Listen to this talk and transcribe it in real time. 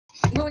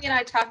Louie and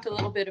I talked a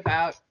little bit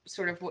about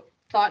sort of what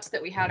thoughts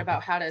that we had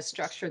about how to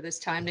structure this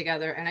time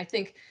together. And I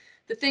think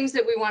the things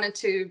that we wanted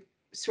to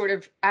sort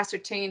of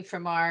ascertain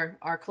from our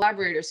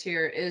collaborators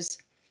here is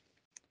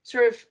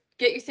sort of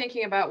get you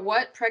thinking about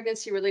what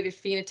pregnancy-related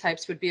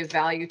phenotypes would be of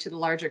value to the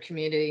larger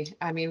community.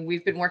 I mean,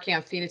 we've been working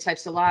on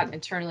phenotypes a lot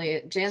internally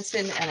at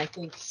Janssen, and I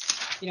think,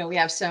 you know, we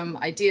have some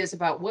ideas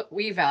about what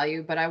we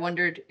value, but I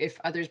wondered if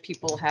other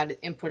people had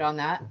input on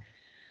that.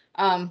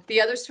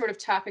 The other sort of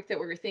topic that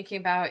we were thinking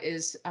about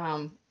is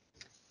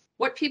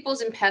what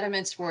people's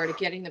impediments were to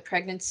getting the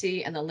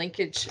pregnancy and the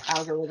linkage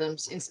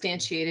algorithms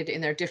instantiated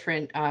in their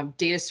different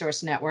data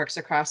source networks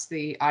across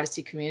the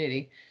Odyssey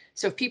community.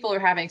 So if people are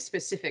having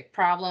specific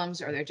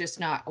problems or they're just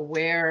not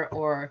aware,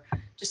 or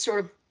just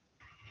sort of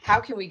how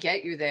can we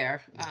get you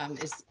there,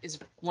 is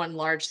one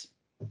large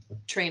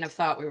train of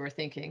thought we were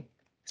thinking.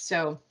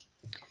 So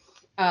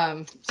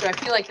so I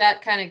feel like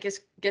that kind of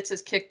gets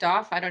us kicked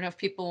off. I don't know if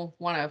people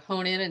want to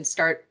hone in and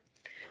start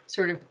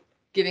sort of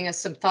giving us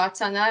some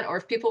thoughts on that, or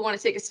if people want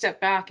to take a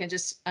step back and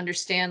just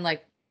understand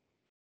like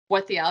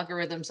what the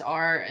algorithms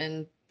are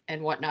and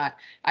whatnot.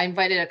 I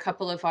invited a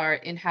couple of our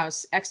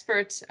in-house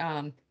experts,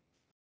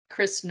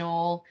 Chris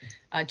Knoll,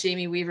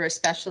 Jamie Weaver,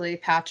 especially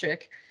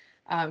Patrick,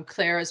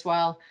 Claire as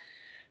well.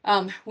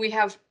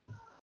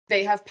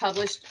 They have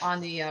published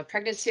on the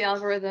pregnancy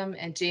algorithm,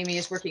 and Jamie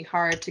is working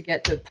hard to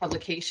get the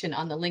publication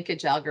on the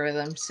linkage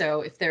algorithm.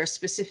 So if there are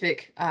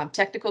specific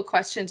technical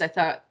questions, I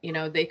thought, you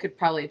know, they could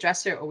probably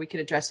address it, or we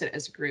could address it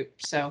as a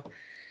group. So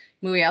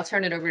Mui, I'll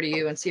turn it over to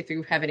you and see if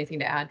you have anything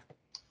to add.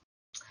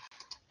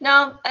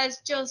 Now, as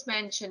Joe's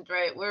mentioned,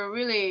 right, we're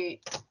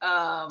really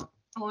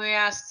when we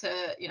asked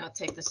to, you know,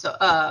 take this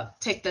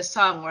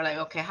on, we're like,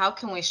 okay, how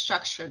can we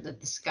structure the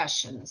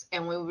discussions?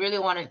 And we really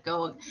want to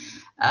go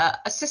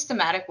a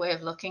systematic way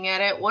of looking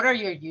at it. What are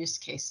your use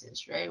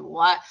cases, right?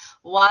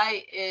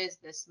 Why is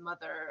this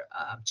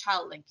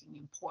mother-child linking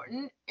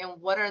important? And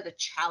what are the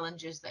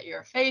challenges that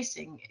you're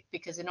facing?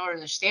 Because in order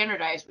to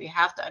standardize, we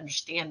have to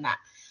understand that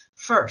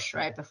first,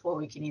 right, before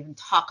we can even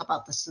talk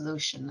about the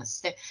solution.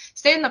 Let's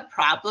stay in the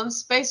problem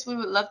space. We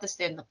would love to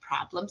stay in the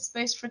problem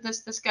space for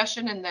this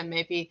discussion, and then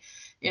maybe,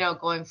 you know,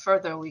 going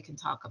further, we can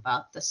talk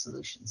about the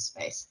solution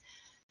space.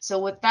 So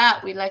with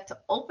that, we'd like to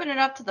open it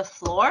up to the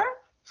floor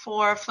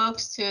for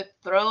folks to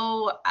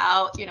throw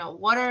out, you know,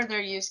 what are their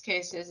use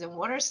cases and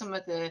what are some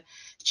of the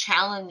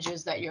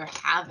challenges that you're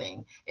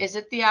having? Is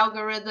it the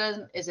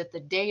algorithm? Is it the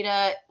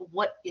data?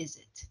 What is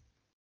it?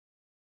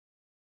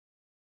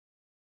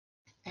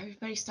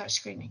 Everybody start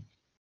screaming.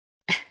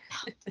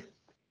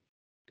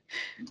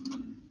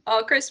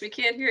 Oh, Chris, we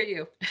can't hear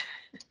you.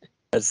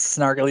 As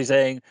snarkily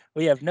saying,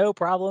 we have no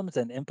problems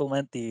and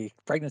implement the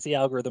pregnancy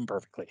algorithm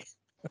perfectly.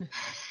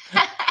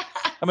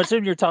 I'm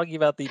assuming you're talking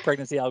about the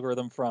pregnancy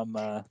algorithm from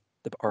the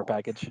R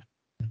package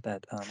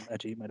that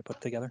Edgy might have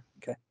put together.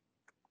 Okay.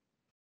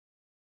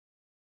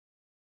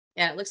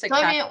 Yeah, it looks like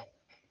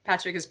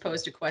Patrick has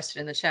posed a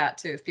question in the chat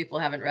too. If people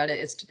haven't read it,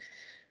 it's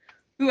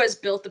who has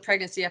built the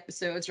pregnancy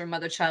episodes or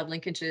mother-child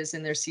linkages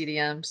in their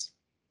CDMs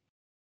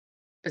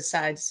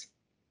besides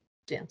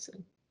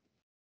Janssen?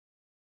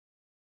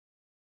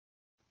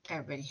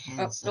 Everybody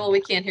hands. Oh,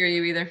 we can't hear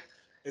you either.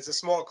 It's a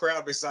small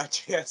crowd besides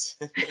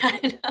Janssen.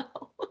 I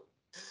know.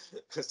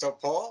 So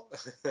Paul?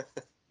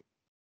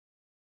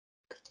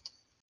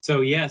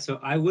 So yeah,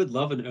 so I would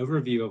love an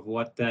overview of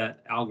what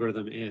that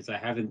algorithm is. I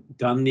haven't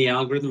done the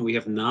algorithm. We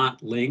have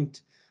not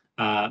linked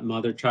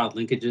mother-child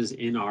linkages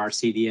in our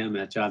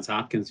CDM at Johns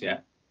Hopkins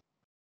yet.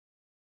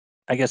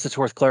 I guess it's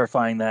worth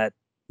clarifying that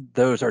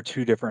those are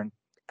two different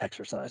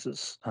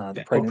exercises,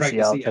 the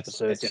pregnancy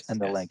episodes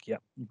and the link.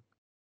 Yep.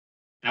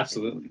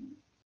 Absolutely.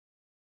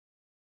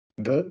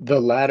 The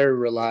latter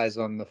relies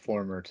on the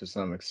former to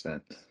some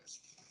extent.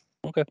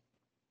 Okay.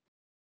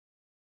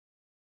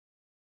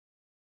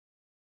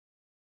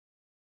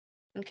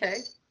 Okay.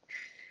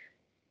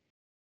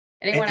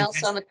 Anyone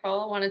else on the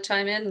call want to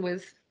chime in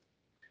with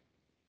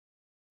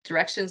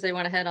directions they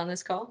want to head on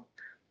this call?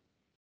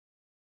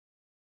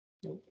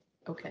 Nope.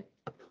 Okay.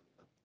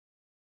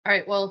 All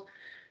right. Well,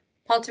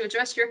 Paul, to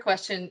address your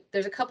question,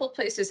 there's a couple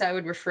places I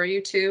would refer you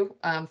to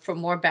for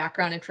more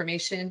background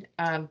information.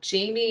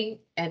 Jamie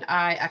and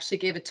I actually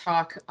gave a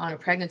talk on a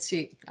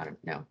pregnancy, I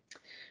don't know,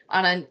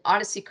 on an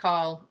Odyssey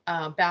call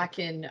back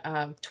in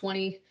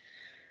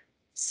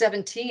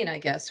 2017, I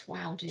guess.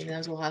 Wow, Jamie, that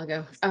was a while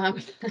ago.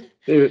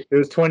 It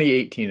was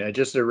 2018. I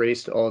just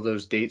erased all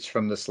those dates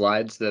from the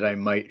slides that I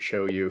might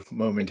show you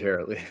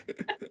momentarily.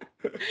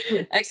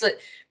 Excellent.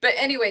 But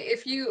anyway,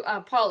 if you,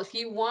 Paul, if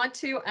you want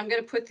to, I'm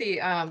going to put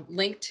the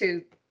link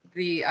to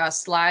the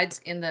slides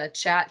in the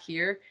chat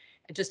here,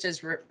 just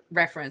as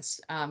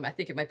reference. I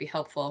think it might be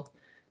helpful.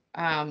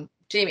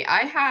 Jamie,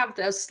 I have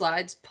those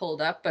slides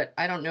pulled up, but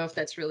I don't know if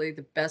that's really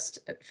the best,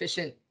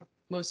 efficient,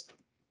 most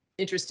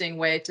interesting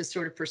way to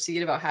sort of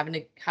proceed about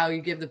how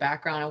you give the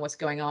background on what's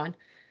going on.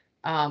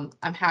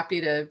 I'm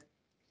happy to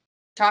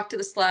talk to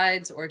the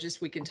slides, or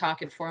just we can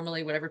talk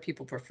informally, whatever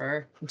people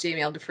prefer.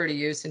 Jamie, I'll defer to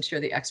you since you're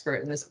the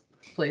expert in this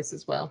place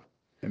as well.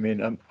 I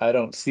mean, I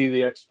don't see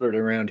the expert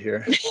around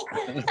here,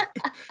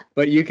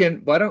 but you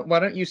can. Why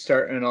don't you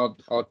start and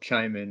I'll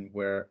chime in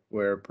where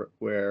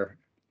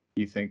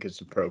you think is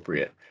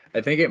appropriate.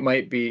 I think it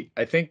might be.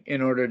 I think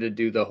in order to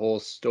do the whole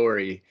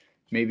story,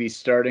 maybe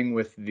starting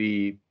with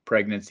the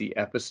pregnancy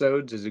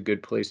episodes is a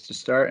good place to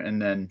start,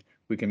 and then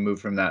we can move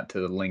from that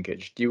to the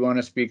linkage. Do you want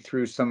to speak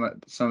through some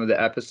of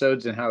the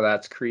episodes and how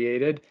that's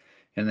created,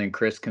 and then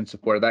Chris can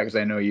support that because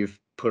I know you've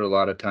put a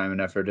lot of time and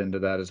effort into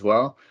that as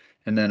well,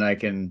 and then I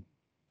can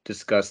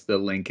discuss the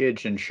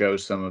linkage and show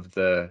some of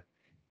the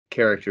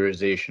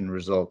characterization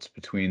results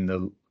between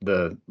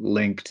the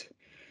linked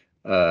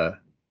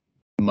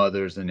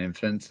mothers and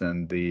infants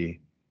and the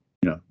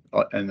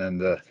and then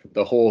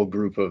the whole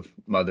group of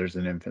mothers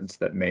and infants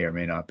that may or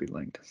may not be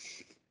linked.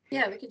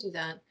 Yeah, we could do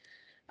that.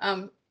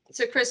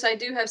 So Chris, I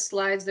do have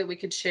slides that we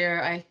could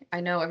share.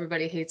 I know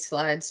everybody hates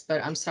slides,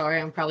 but I'm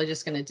sorry, I'm probably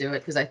just going to do it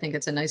because I think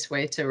it's a nice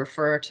way to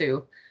refer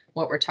to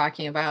what we're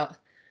talking about.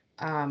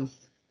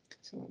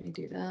 So let me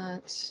do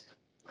that.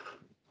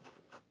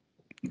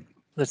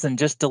 Listen,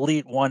 just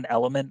delete one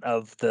element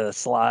of the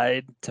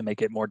slide to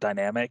make it more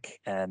dynamic,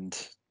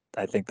 and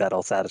I think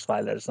that'll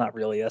satisfy that it's not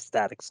really a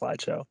static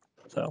slideshow.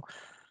 So,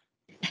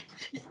 all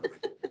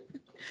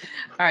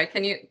right,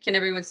 can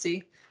everyone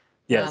see?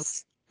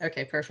 yes.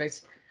 Okay,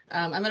 perfect.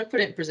 I'm going to put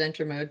it in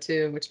presenter mode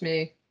too, which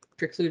may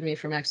preclude me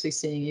from actually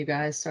seeing you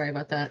guys. Sorry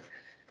about that.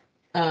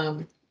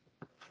 And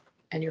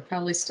you're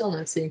probably still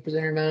not seeing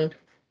presenter mode,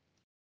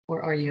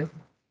 or are you?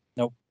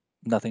 Nope,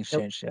 nothing's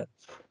Nope. changed yet.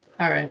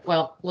 All right,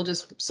 well, we'll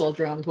just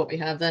soldier on with what we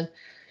have then.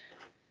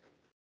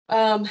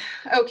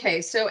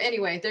 Okay, so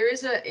anyway, there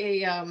is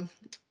a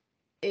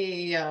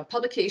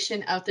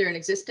publication out there in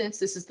existence.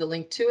 This is the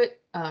link to it.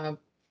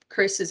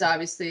 Chris is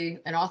obviously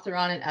an author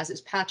on it, as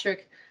is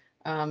Patrick.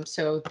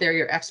 So they're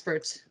your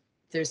experts.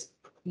 There's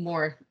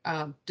more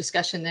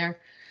discussion there.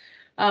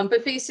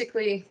 But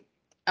basically,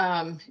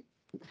 the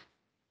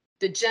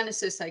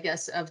genesis, I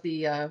guess, of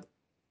the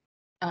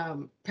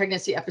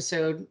pregnancy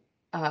episode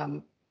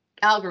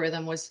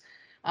algorithm was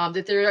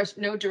that there are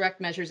no direct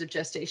measures of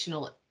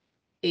gestational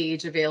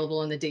age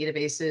available in the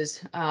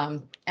databases,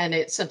 and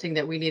it's something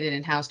that we needed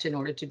in-house in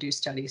order to do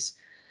studies.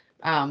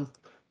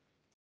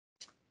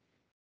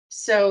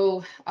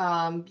 So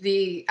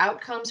the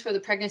outcomes for the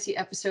pregnancy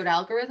episode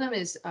algorithm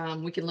is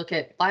we can look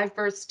at live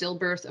birth,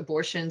 stillbirth,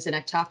 abortions, and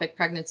ectopic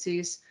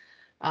pregnancies.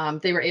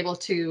 They were able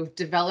to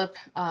develop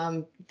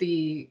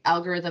the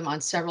algorithm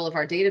on several of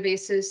our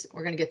databases.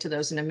 We're going to get to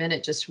those in a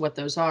minute, just what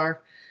those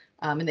are.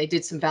 And they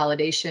did some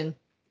validation.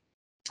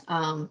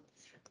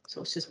 So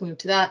let's just move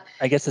to that.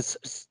 I guess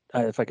it's,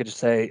 if I could just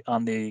say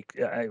on the,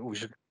 we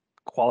should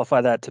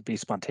qualify that to be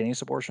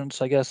spontaneous abortions,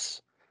 I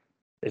guess,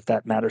 if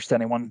that matters to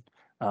anyone.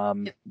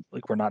 Yep.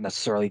 Like we're not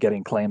necessarily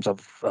getting claims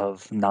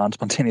of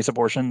non-spontaneous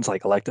abortions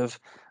like elective.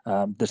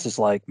 This is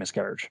like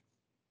miscarriage.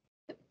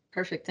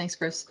 Perfect. Thanks,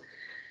 Chris.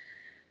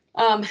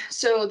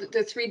 So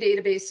the three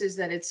databases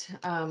that it's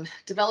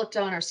developed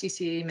on are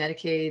CCA,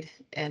 Medicaid,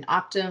 and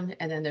Optum,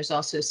 and then there's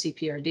also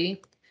CPRD.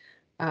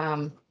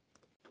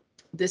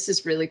 This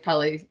is really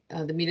probably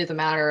the meat of the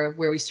matter of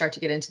where we start to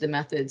get into the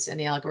methods and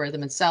the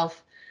algorithm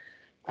itself.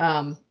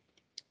 So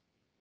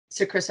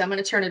Chris, I'm going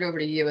to turn it over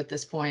to you at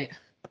this point.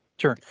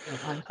 Sure.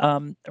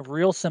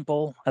 Real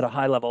simple at a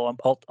high level.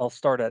 I'll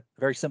start at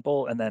very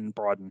simple and then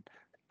broaden.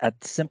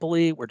 At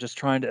simply, we're just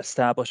trying to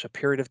establish a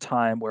period of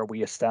time where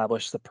we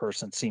establish the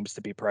person seems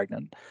to be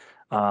pregnant.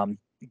 A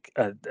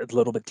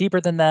little bit deeper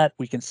than that,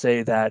 we can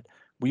say that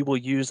we will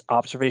use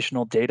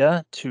observational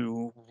data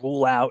to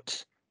rule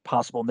out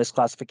possible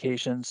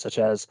misclassifications, such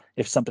as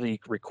if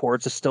somebody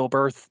records a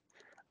stillbirth,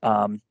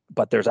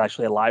 but there's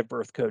actually a live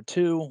birth code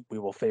too, we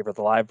will favor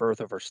the live birth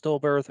over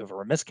stillbirth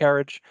over a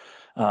miscarriage.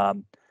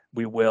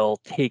 We will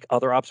take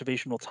other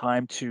observational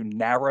time to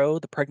narrow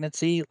the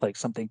pregnancy, like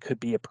something could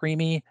be a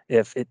preemie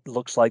if it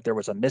looks like there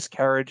was a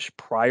miscarriage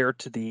prior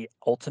to the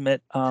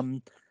ultimate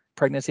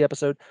pregnancy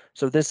episode.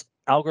 So this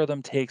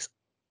algorithm takes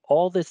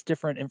all this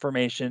different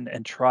information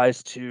and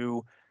tries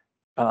to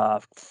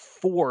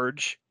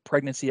forge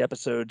pregnancy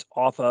episodes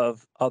off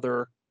of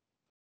other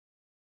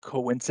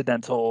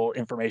coincidental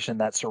information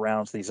that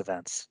surrounds these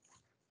events.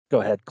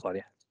 Go ahead,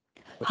 Claudia.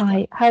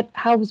 Hi,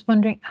 I was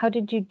wondering, how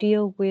did you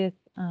deal with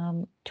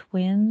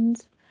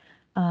twins?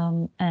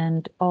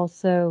 And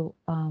also,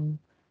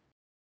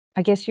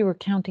 I guess you were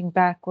counting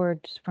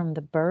backwards from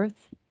the birth.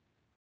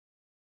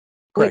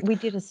 Correct. We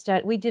did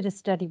a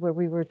study where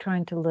we were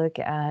trying to look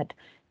at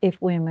if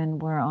women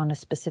were on a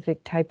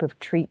specific type of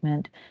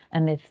treatment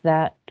and if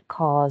that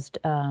caused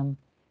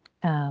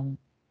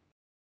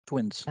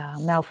Twins.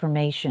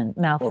 malformation.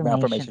 Or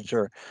malformation,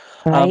 sure.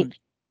 Right.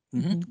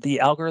 The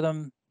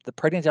algorithm, the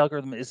pregnancy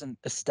algorithm isn't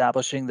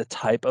establishing the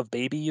type of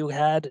baby you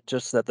had,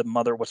 just that the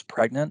mother was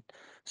pregnant.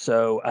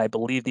 So I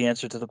believe the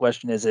answer to the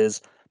question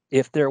is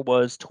if there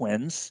was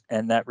twins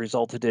and that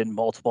resulted in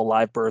multiple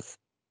live birth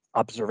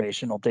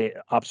observations,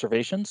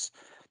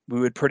 we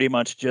would pretty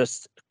much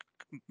just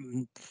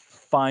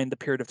find the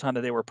period of time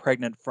that they were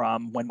pregnant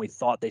from when we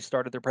thought they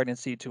started their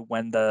pregnancy to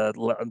when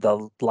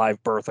the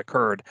live birth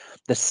occurred.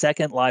 The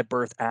second live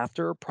birth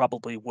after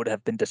probably would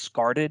have been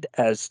discarded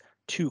as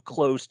too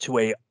close to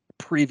a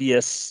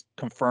previous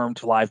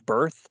confirmed live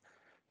birth.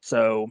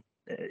 So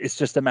it's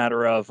just a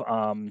matter of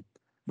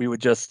we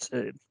would just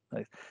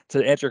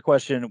to answer your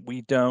question,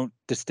 we don't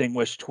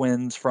distinguish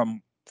twins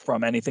from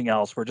anything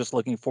else. We're just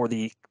looking for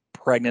the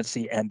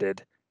pregnancy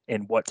ended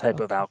in what type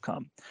of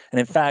outcome. And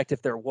in fact,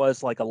 if there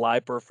was like a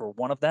live birth for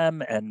one of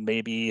them and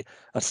maybe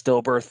a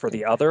stillbirth for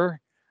the other,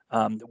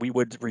 we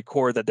would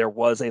record that there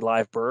was a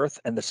live birth,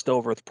 and the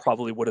stillbirth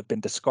probably would have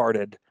been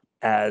discarded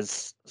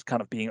as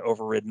kind of being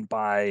overridden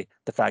by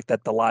the fact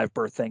that the live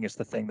birth thing is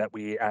the thing that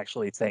we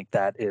actually think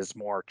that is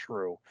more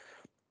true.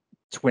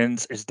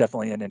 Twins is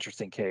definitely an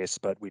interesting case,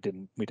 but we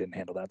didn't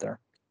handle that there.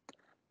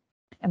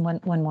 And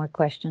one more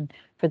question.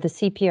 For the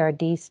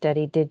CPRD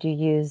study, did you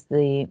use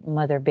the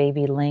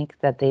mother-baby link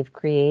that they've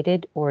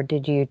created, or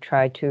did you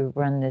try to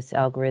run this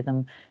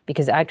algorithm?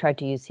 Because I tried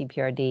to use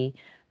CPRD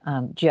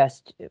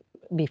just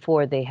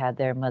before they had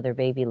their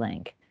mother-baby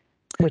link.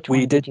 Which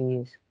one did you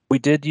use? We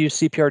did use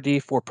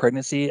CPRD for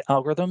pregnancy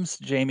algorithms.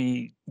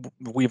 Jamie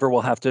Weaver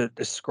will have to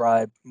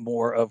describe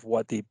more of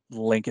what the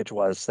linkage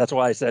was. That's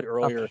why I said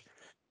earlier,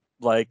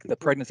 like the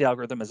pregnancy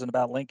algorithm isn't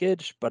about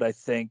linkage, but I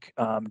think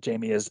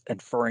Jamie is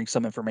inferring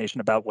some information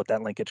about what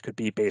that linkage could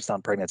be based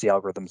on pregnancy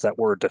algorithms that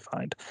were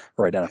defined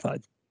or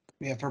identified.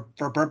 Yeah,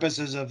 for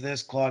purposes of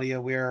this, Claudia,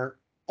 we're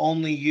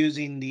only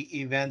using the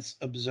events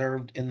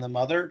observed in the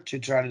mother to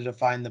try to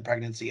define the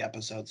pregnancy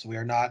episode. So we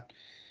are not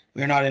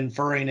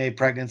inferring a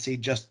pregnancy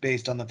just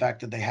based on the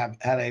fact that they have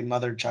had a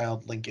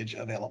mother-child linkage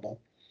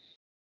available.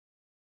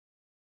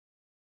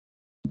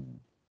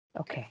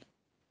 Okay,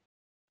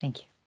 thank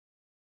you.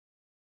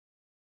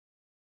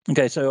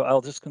 Okay, so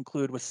I'll just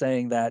conclude with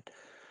saying that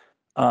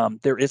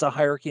there is a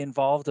hierarchy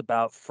involved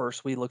about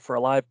first we look for a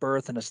live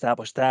birth and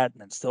establish that,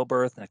 and then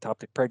stillbirth and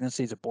ectopic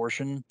pregnancies,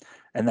 abortion,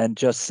 and then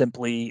just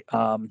simply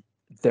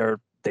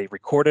they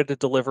recorded a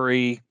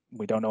delivery.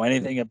 We don't know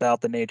anything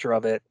about the nature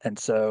of it, and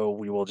so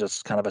we will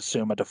just kind of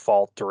assume a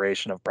default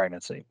duration of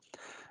pregnancy.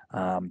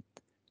 And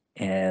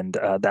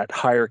that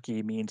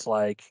hierarchy means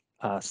like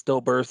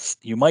stillbirths.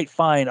 You might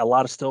find a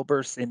lot of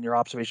stillbirths in your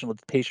observational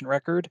patient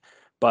record,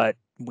 but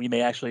we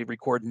may actually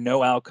record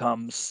no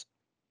outcomes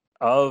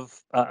of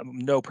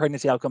no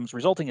pregnancy outcomes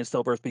resulting in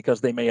stillbirth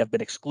because they may have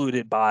been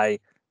excluded by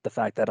the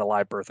fact that a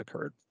live birth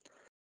occurred.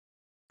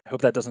 I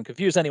hope that doesn't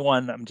confuse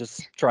anyone. I'm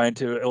just trying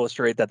to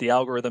illustrate that the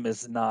algorithm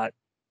is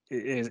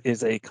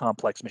a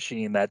complex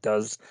machine that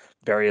does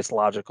various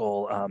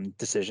logical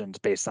decisions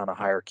based on a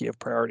hierarchy of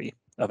priority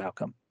of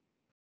outcome.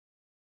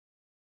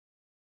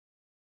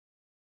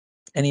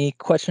 Any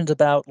questions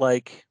about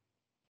like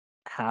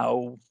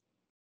how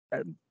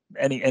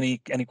any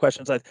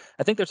questions? I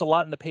think there's a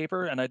lot in the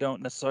paper, and I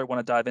don't necessarily want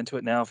to dive into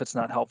it now if it's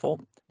not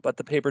helpful, but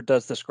the paper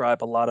does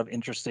describe a lot of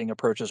interesting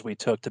approaches we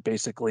took to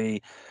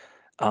basically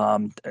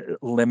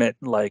limit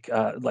like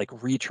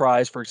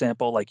retries, for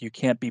example. Like you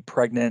can't be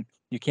pregnant,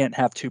 you can't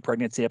have two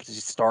pregnancy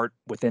episodes start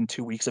within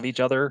 2 weeks of each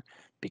other,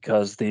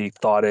 because the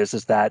thought is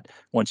that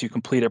once you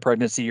complete a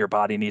pregnancy, your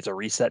body needs a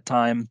reset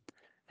time,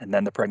 and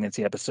then the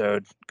pregnancy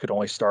episode could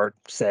only start,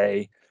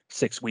 say,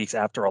 6 weeks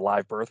after a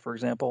live birth, for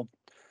example.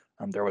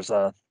 There was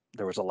a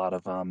lot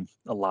of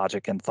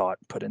logic and thought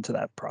put into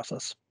that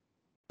process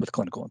with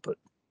clinical input.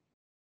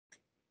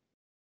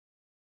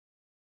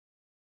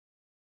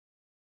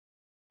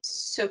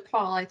 So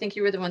Paul, I think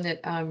you were the one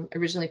that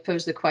originally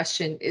posed the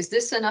question. Is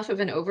this enough of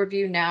an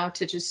overview now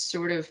to just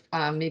sort of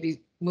maybe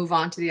move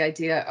on to the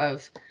idea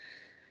of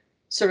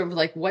sort of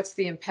like what's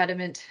the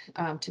impediment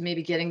to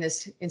maybe getting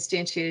this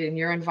instantiated in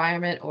your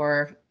environment,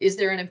 or is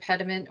there an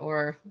impediment,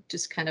 or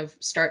just kind of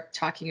start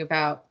talking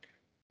about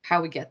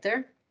how we get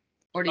there?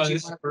 Or did you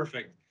this is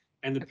perfect.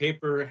 And the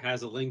paper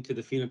has a link to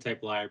the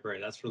phenotype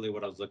library. That's really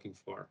what I was looking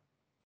for.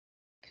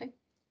 Okay,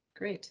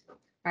 great.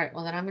 All right,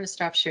 well then I'm going to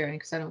stop sharing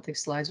because I don't think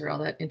slides are all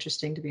that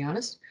interesting, to be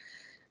honest.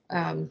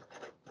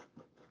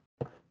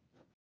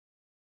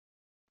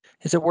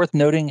 Is it worth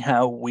noting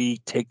how we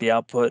take the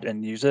output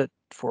and use it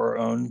for our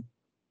own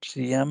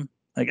CDM?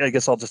 I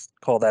guess I'll just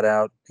call that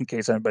out in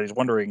case anybody's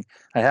wondering.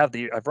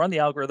 I've run the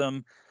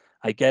algorithm.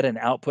 I get an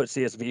output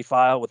CSV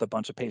file with a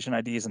bunch of patient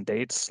IDs and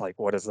dates. Like,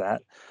 what is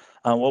that?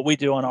 What we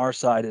do on our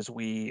side is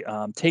we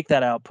take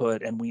that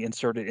output and we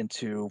insert it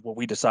into what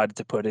we decided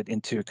to put it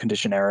into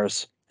condition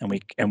errors.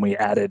 And we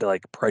added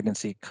like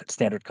pregnancy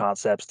standard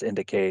concepts to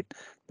indicate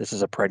this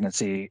is a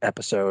pregnancy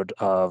episode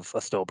of a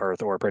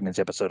stillbirth or a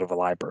pregnancy episode of a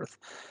live birth.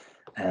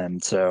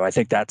 And so I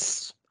think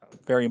that's a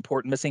very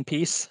important missing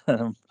piece.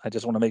 I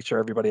just want to make sure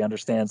everybody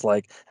understands,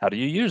 like, how do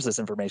you use this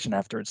information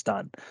after it's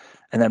done?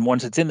 And then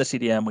once it's in the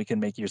CDM, we can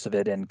make use of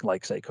it in,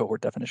 like, say, cohort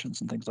definitions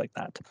and things like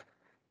that.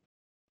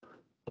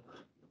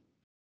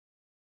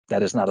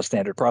 That is not a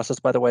standard process,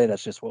 by the way.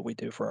 That's just what we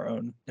do for our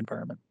own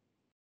environment.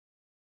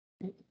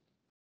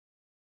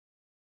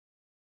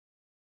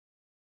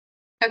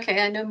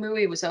 Okay, I know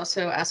Mui was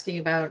also asking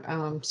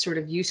about sort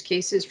of use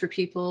cases for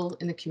people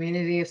in the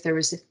community, if there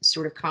was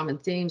sort of common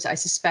themes. I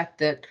suspect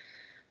that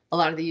a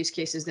lot of the use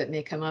cases that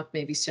may come up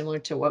may be similar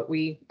to what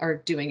we are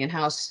doing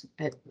in-house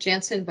at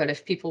Janssen, but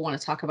if people want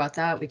to talk about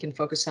that, we can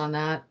focus on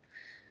that.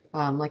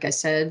 Like I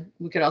said,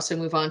 we could also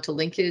move on to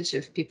linkage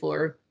if people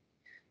are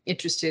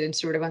interested in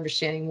sort of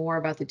understanding more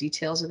about the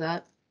details of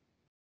that.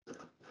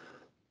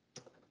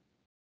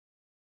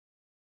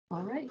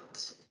 All right.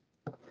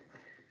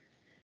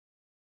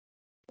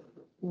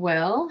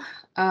 Well,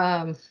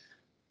 I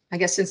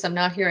guess since I'm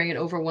not hearing an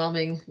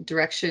overwhelming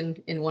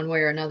direction in one way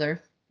or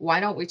another, why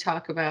don't we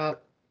talk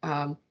about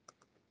the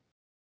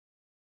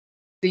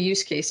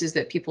use cases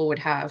that people would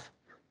have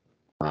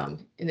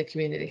in the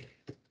community?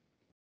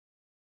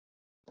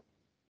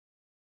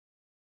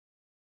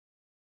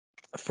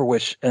 For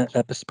which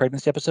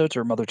pregnancy episodes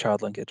or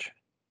mother-child linkage?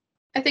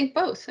 I think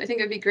both. I think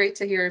it'd be great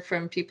to hear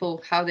from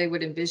people how they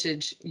would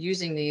envisage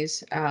using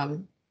these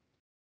and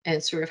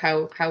sort of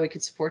how we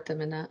could support them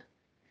in that.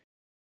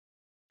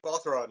 I'll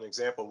throw out an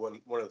example.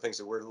 One of the things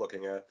that we're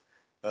looking at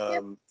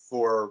Yep.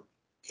 for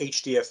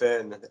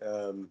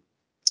HDFN,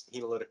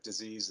 hemolytic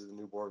disease of the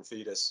newborn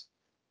fetus.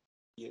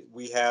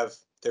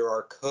 There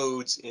are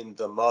codes in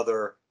the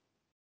mother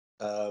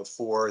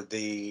for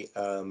the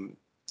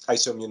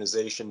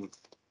isoimmunization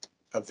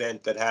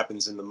event that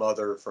happens in the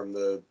mother from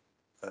the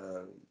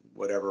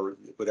whatever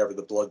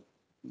the blood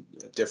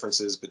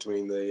difference is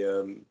between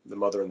the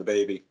mother and the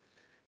baby,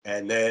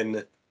 and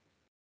then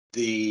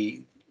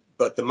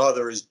but the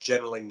mother is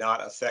generally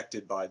not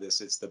affected by this.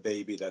 It's the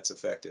baby that's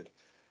affected.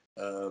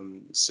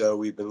 So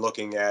we've been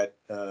looking at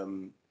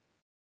the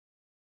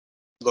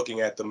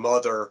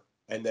mother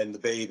and then the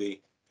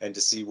baby, and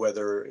to see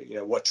whether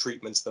what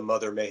treatments the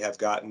mother may have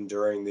gotten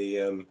during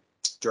the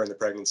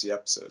pregnancy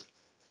episode.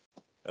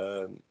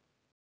 But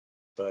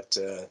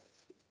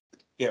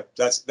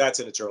that's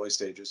in its early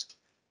stages.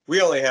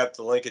 We only have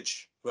the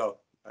linkage. Well,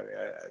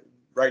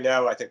 right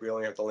now I think we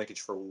only have the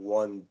linkage for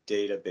one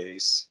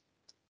database.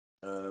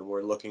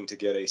 We're looking to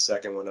get a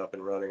second one up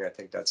and running. I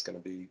think that's going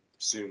to be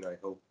soon, I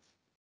hope.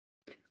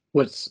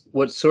 What's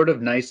sort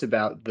of nice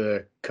about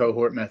the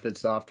cohort method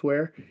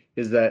software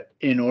is that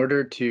in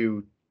order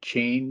to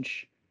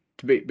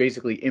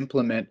basically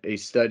implement a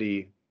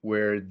study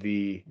where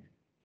the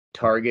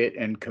target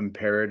and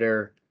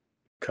comparator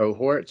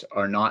cohorts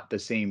are not the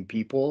same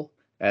people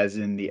as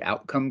in the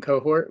outcome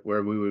cohort,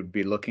 where we would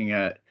be looking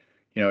at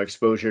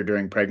exposure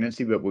during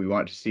pregnancy, but we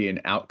want to see an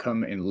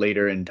outcome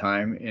later in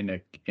time in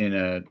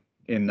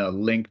a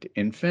linked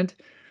infant.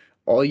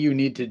 All you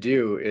need to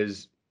do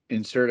is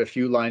insert a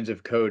few lines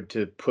of code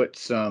to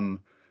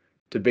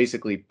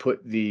basically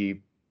put the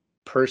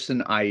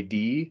person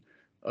ID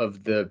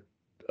of the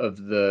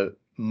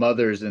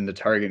mothers in the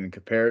target and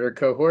comparator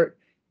cohort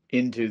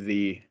into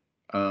the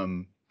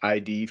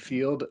ID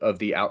field of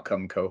the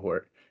outcome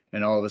cohort,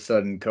 and all of a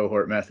sudden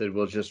cohort method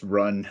will just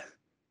run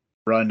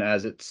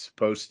as it's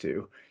supposed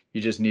to.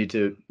 You just need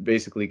to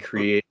basically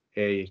create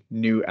a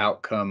new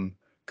outcome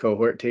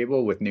cohort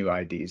table with new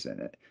IDs in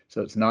it.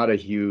 So it's not a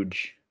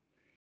huge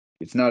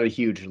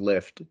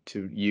lift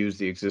to use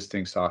the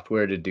existing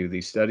software to do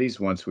these studies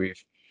once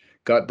we've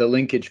got the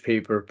linkage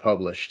paper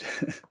published.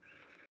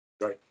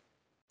 Right.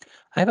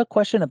 I have a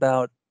question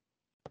about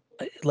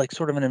like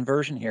sort of an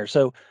inversion here.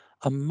 So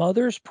a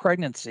mother's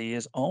pregnancy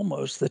is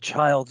almost the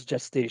child's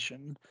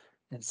gestation.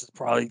 It's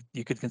probably,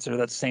 you could consider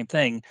that the same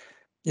thing.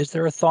 Is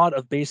there a thought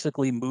of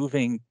basically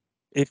moving,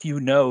 if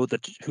you know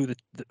that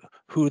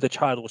who the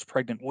child was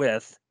pregnant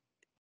with,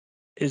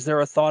 is there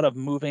a thought of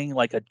moving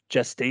like a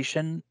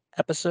gestation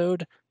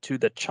episode to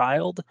the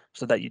child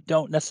so that you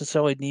don't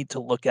necessarily need to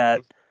look at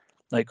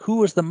like who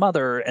was the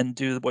mother and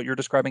do what you're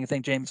describing, I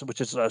think, James,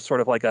 which is sort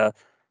of like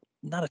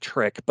not a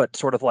trick, but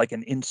sort of like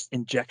an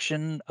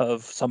injection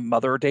of some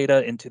mother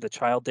data into the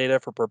child data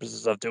for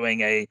purposes of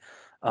doing a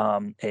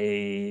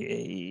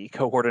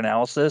cohort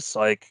analysis.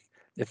 Like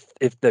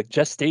if the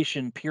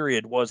gestation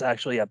period was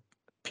actually a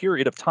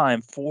period of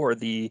time for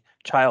the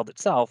child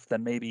itself,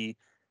 then maybe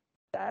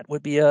that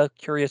would be a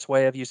curious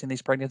way of using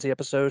these pregnancy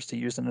episodes to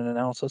use in an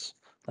analysis.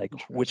 Like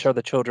which are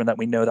the children that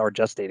we know that are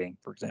gestating,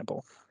 for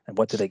example, and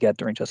what do they get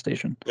during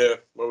gestation? Yeah,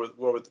 what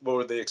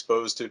were they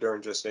exposed to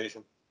during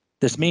gestation?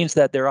 This means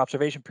that their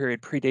observation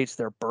period predates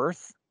their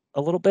birth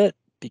a little bit,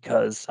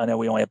 because I know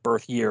we only have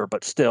birth year,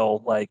 but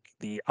still, like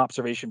the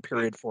observation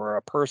period for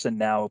a person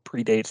now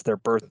predates their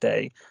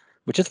birthday,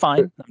 which is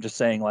fine. I'm just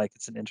saying, like,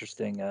 it's an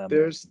interesting.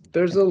 There's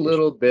a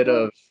little bit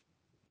of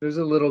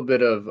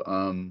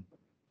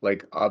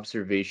like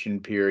observation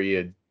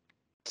period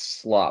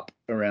slop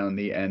around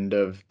the end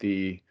of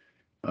the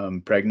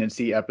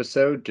pregnancy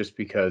episode, just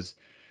because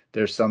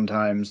there's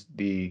sometimes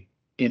the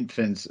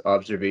infant's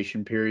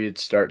observation period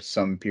starts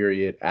some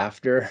period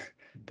after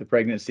the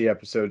pregnancy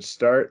episodes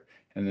start,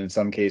 and in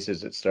some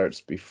cases it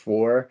starts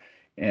before.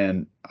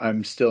 And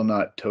I'm still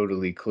not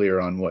totally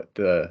clear on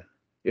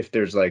if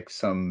there's like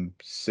some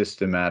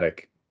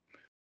systematic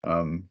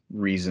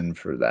reason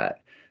for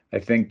that. I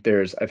think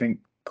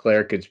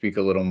Claire could speak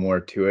a little more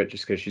to it,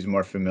 just because she's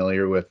more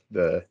familiar with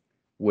the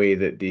way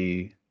that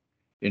the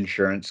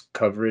insurance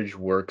coverage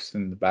works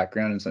in the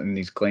background in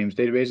these claims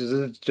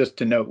databases. It's just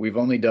to note, we've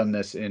only done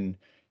this in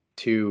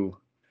 2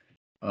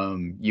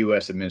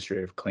 U.S.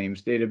 administrative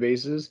claims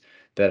databases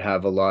that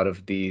have a lot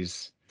of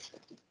these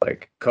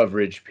like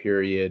coverage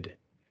period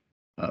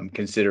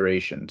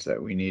considerations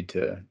that we need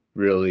to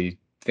really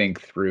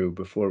think through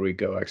before we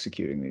go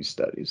executing these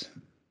studies.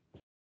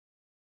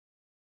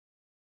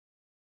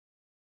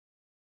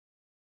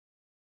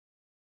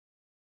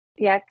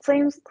 Yeah,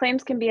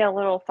 claims can be a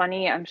little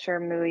funny. I'm sure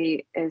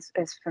Mui is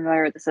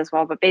familiar with this as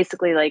well. But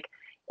basically, like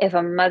if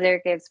a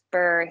mother gives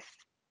birth,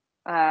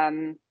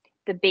 the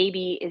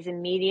baby is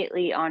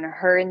immediately on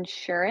her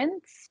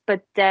insurance,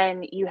 but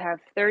then you have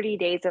 30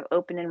 days of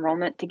open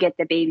enrollment to get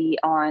the baby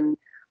on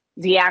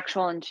the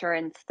actual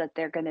insurance that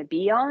they're going to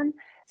be on.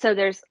 So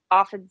there's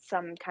often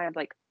some kind of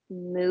like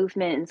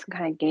movement and some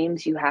kind of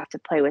games you have to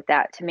play with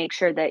that to make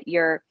sure that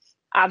your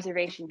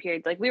observation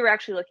period, like we were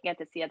actually looking at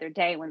this the other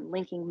day when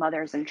linking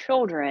mothers and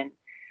children.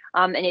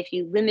 And if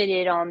you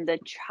limited on the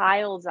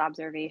child's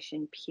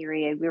observation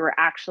period, we were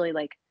actually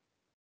like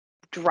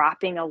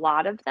dropping a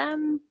lot of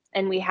them,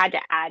 and we had to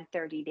add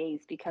 30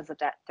 days because of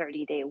that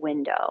 30-day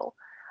window.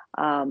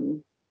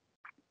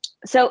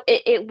 So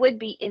it would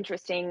be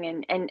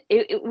interesting, and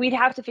we'd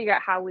have to figure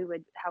out how we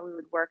would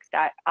work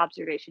that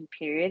observation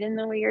period in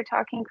the way you're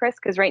talking, Chris,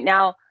 because right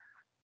now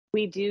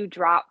we do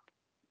drop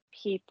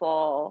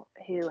people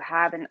who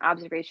have an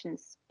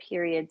observations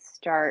period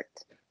start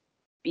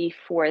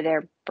before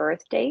their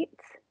birth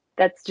dates.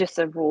 That's just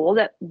a rule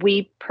that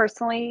we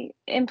personally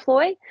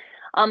employ.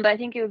 But I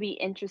think it would be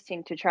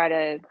interesting to try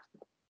to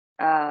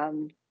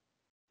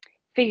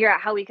figure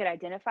out how we could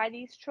identify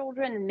these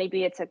children, and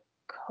maybe it's a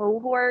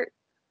cohort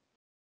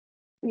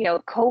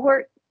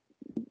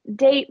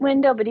date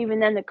window, but even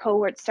then the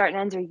cohort start and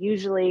ends are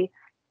usually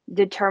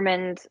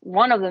determined,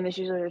 one of them is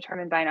usually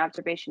determined by an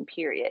observation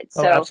period.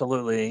 So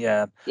absolutely,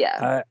 yeah.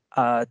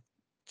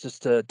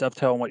 Just to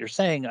dovetail on what you're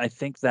saying, I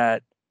think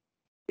that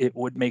it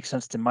would make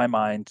sense in my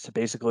mind to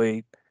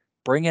basically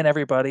bring in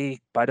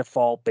everybody by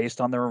default based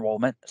on their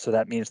enrollment. So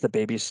that means the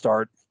babies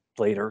start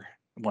later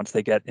once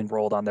they get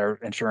enrolled on their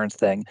insurance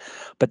thing.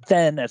 But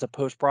then as a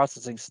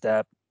post-processing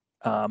step,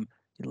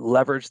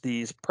 leverage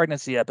these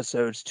pregnancy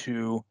episodes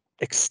to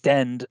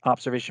extend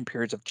observation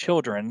periods of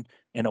children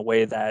in a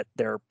way that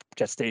their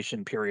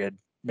gestation period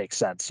makes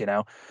sense,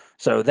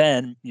 So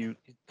then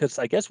because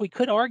I guess we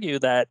could argue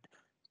that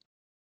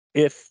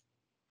if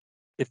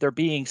they're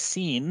being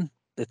seen,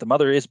 if the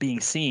mother is being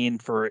seen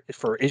for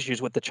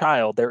issues with the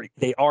child,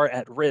 they are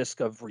at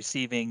risk of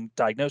receiving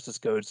diagnosis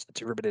codes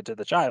attributed to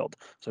the child.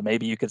 So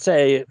maybe you could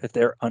say if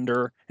they're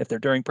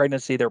during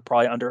pregnancy, they're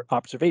probably under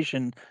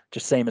observation,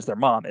 just same as their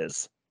mom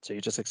is. So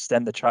you just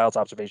extend the child's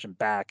observation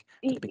back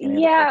to the beginning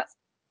of the pregnancy.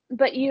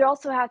 But you'd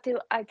also have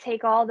to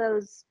take all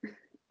those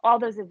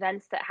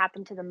events that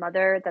happen to the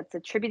mother that's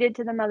attributed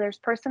to the mother's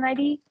person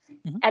ID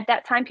at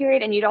that time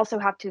period, and you'd also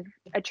have to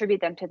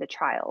attribute them to the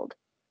child.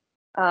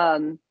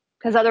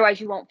 Because otherwise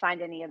you won't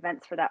find any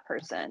events for that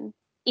person,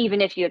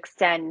 even if you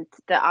extend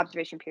the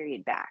observation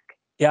period back.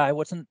 Yeah, I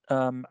wasn't,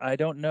 I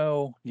don't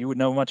know, you would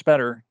know much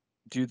better.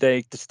 Do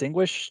they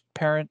distinguish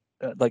parent,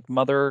 like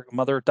mother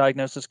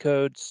diagnosis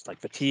codes, like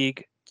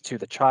fatigue to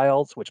the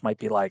child's, which might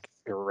be like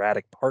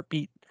erratic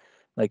heartbeat?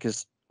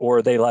 Or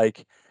are they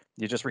like,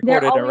 you just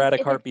recorded an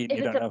erratic heartbeat and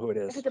you don't know who it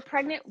is? If it's a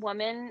pregnant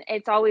woman,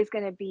 it's always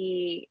going to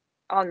be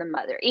on the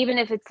mother, even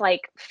if it's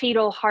like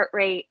fetal heart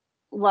rate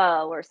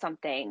low or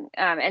something.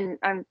 And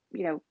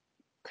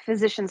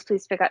physicians,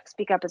 please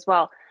speak up as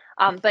well.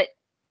 But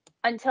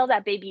until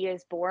that baby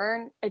is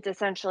born, it's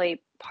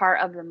essentially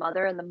part of the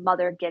mother, and the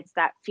mother gets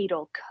that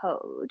fetal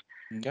code.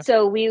 Okay.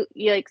 So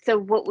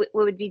what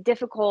would be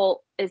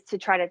difficult is to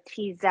try to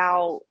tease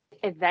out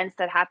events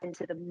that happen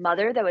to the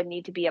mother that would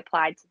need to be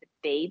applied to the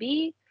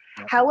baby.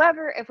 Yep.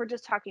 However, if we're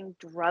just talking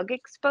drug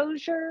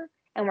exposure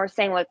and we're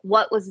saying like,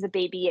 what was the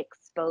baby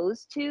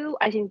exposed to?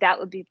 I think that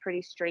would be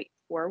pretty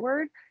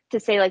straightforward to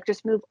say, like,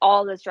 just move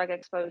all those drug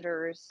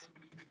exposures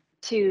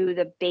to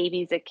the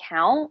baby's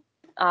account,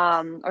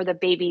 or the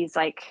baby's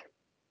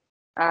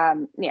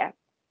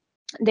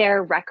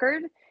their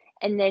record.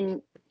 And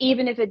then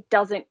even if it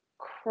doesn't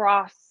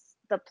cross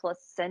the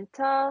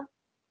placenta,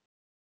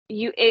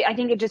 I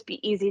think it'd just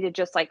be easy to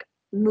just like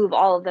move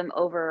all of them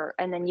over,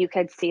 and then you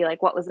could see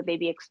like what was the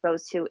baby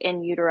exposed to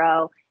in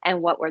utero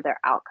and what were their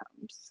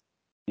outcomes.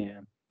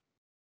 Yeah,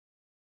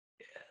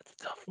 it's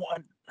a tough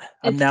one.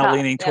 I'm now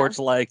leaning towards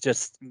like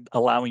just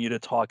allowing you to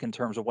talk in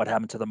terms of what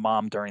happened to the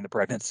mom during the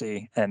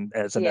pregnancy and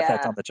as an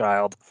effect on the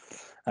child.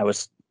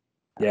 It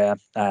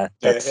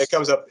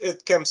comes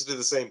to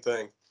the same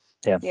thing.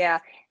 Yeah.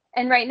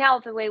 And right now,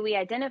 the way we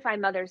identify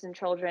mothers and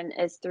children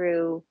is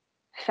through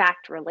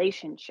fact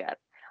relationship,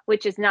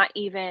 which is not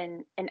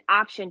even an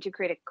option to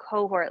create a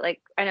cohort.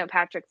 Like I know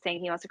Patrick's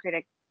saying he wants to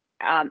create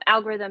a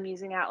algorithm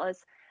using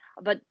Atlas,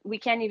 but we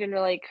can't even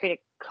really create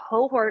a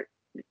cohort,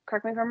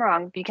 correct me if I'm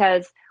wrong,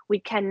 because we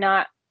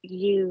cannot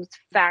use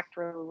fact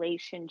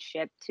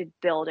relationship to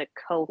build a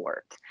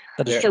cohort.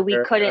 So we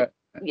couldn't.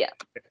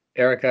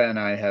 Erica and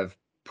I have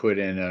put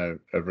in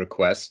a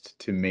request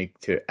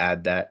to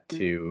add that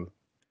to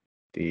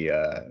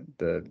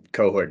the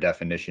cohort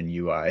definition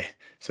UI,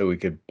 so we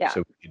could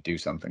do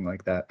something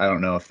like that. I don't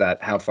know if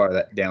how far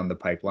that down the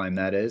pipeline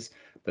that is,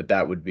 but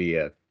that would be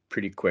a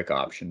pretty quick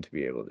option to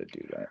be able to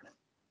do that.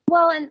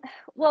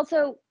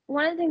 So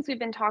one of the things we've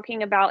been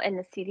talking about in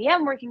the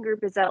CDM working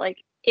group is that,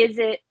 like, is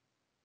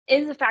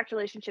the fact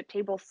relationship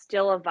table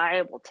still a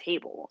viable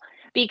table?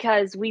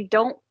 Because we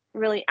don't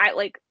really,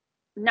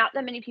 not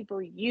that many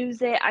people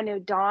use it. I know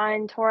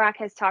Don Torak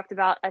has talked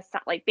about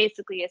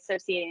basically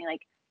associating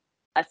like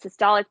a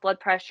systolic blood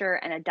pressure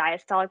and a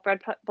diastolic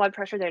blood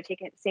pressure that are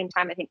taken at the same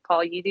time. I think,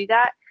 Paul, you do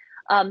that.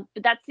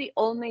 But that's the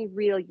only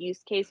real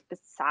use case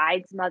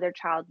besides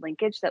mother-child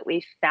linkage that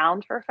we've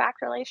found for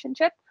fact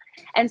relationship.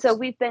 And so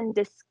we've been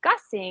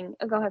discussing,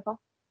 go ahead, Paul.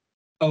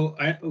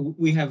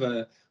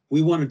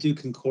 We want to do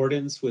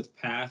concordance with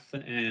path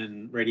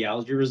and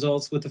radiology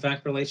results with the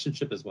fact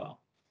relationship as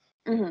well.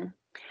 Mm-hmm.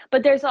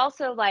 But there's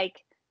also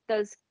like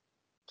those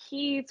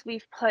keys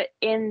we've put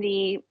in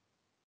the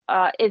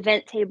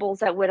event tables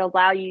that would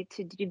allow you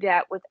to do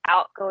that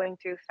without going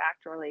through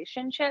fact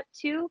relationship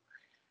too.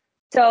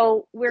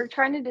 So we're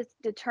trying to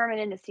determine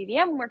in the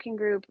CDM working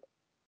group,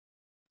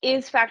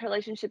 is fact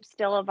relationship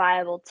still a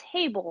viable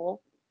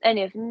table? And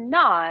if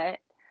not,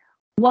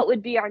 what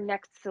would be our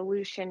next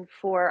solution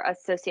for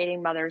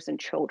associating mothers and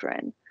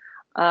children?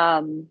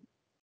 And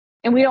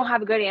we don't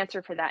have a good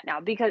answer for that now,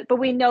 but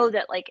we know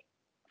that like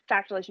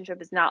fact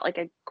relationship is not like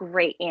a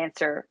great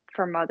answer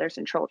for mothers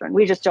and children.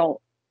 We just don't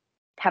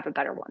have a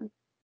better one.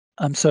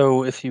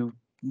 So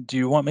do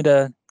you want me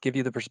to give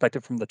you the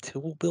perspective from the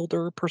tool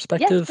builder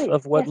perspective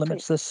of what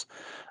limits this?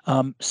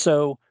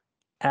 So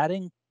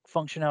adding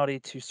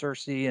functionality to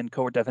CERC and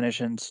cohort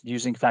definitions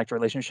using fact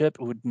relationship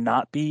would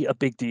not be a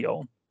big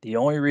deal. The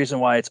only reason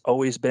why it's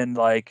always been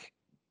like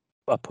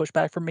a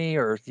pushback from me,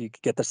 or you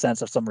get the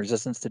sense of some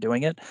resistance to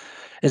doing it,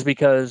 is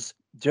because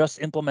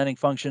just implementing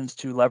functions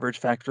to leverage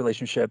fact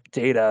relationship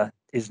data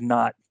is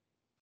not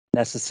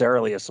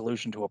necessarily a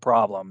solution to a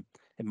problem.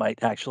 It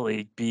might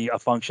actually be a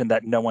function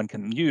that no one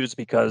can use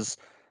because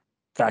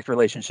fact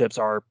relationships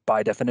are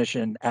by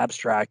definition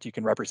abstract. You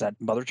can represent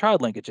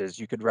mother-child linkages.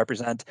 You could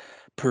represent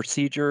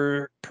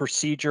procedure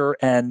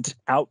and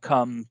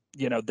outcome.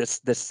 You know,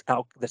 this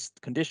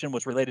condition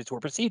was related to a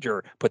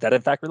procedure. Put that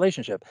in fact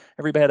relationship.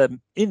 Everybody had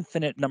an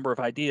infinite number of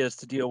ideas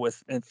to deal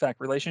with in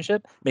fact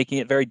relationship, making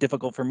it very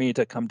difficult for me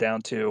to come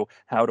down to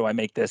how do I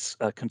make this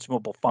a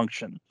consumable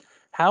function.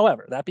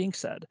 However, that being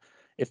said,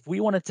 if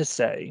we wanted to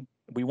say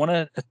we want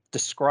to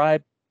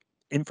describe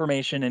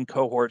information in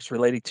cohorts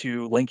related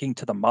to linking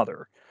to the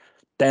mother,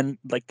 then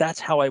like that's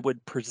how I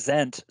would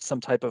present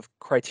some type of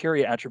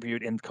criteria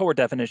attribute in cohort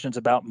definitions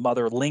about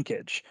mother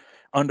linkage.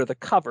 Under the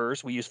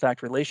covers, we use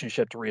fact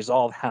relationship to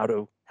resolve how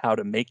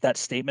to make that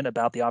statement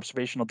about the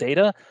observational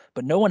data,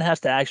 but no one has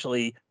to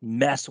actually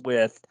mess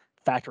with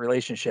fact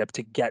relationship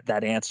to get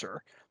that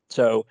answer.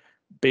 So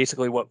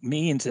basically what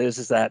means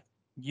is that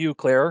you,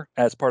 Claire,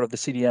 as part of the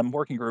CDM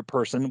working group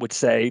person, would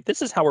say, this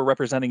is how we're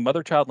representing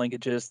mother-child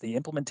linkages. The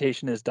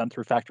implementation is done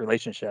through fact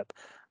relationship.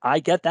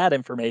 I get that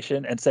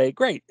information and say,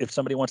 great, if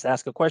somebody wants to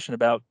ask a question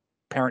about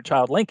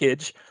parent-child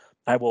linkage,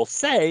 I will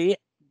say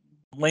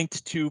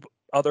linked to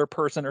other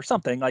person or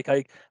something. Like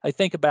I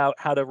think about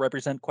how to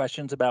represent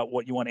questions about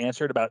what you want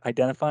answered about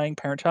identifying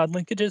parent-child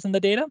linkages in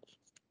the data.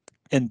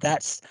 And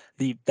that's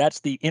the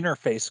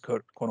interface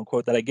code, quote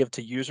unquote, that I give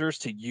to users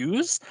to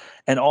use,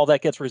 and all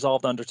that gets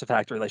resolved under to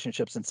fact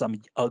relationships in some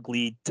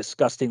ugly,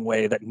 disgusting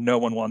way that no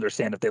one will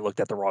understand if they looked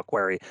at the raw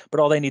query. But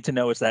all they need to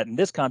know is that in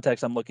this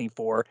context, I'm looking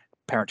for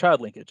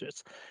parent-child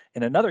linkages.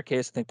 In another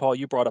case, I think, Paul,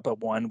 you brought up a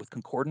one with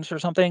concordance or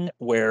something,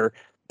 where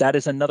that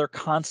is another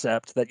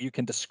concept that you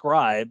can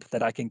describe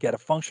that I can get a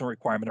functional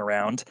requirement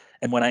around.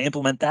 And when I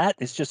implement that,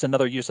 it's just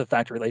another use of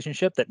fact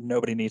relationship that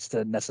nobody needs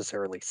to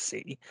necessarily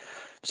see.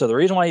 So the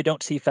reason why you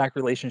don't see fact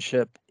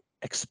relationship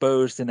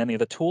exposed in any of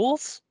the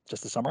tools,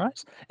 just to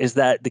summarize, is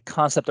that the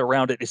concept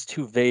around it is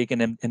too vague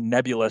and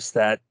nebulous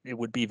that it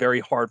would be very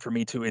hard for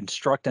me to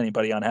instruct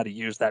anybody on how to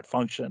use that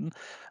function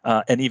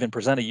and even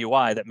present a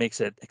UI that makes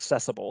it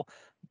accessible.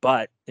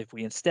 But if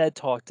we instead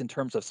talked in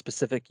terms of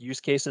specific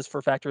use cases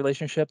for fact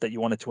relationship that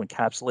you wanted to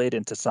encapsulate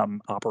into some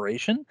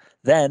operation,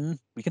 then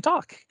we can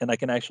talk and I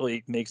can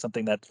actually make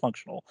something that's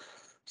functional.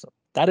 So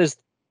that is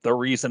the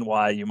reason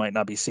why you might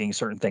not be seeing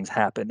certain things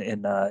happen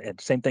in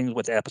same things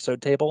with the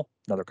episode table,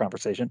 another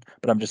conversation.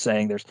 But I'm just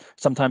saying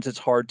sometimes it's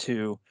hard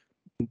to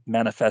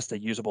manifest a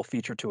usable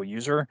feature to a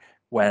user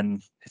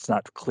when it's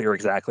not clear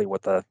exactly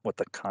what the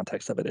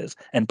context of it is.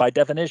 And by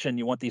definition,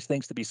 you want these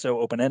things to be so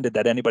open-ended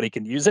that anybody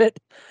can use it.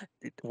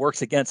 It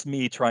works against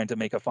me trying to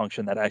make a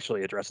function that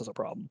actually addresses a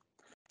problem.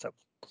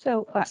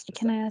 So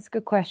can I ask a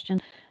question?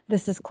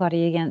 This is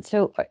Claudia again.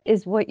 So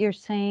is what you're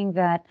saying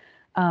that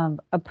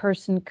a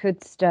person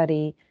could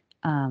study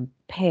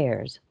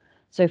pairs?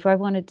 So if I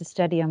wanted to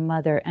study a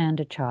mother and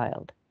a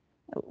child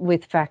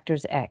with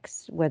factors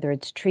X, whether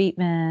it's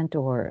treatment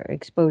or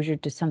exposure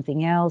to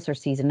something else or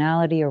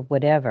seasonality or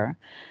whatever,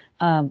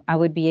 I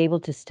would be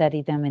able to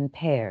study them in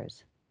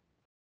pairs.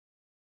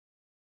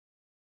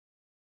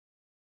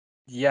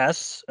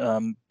 yes.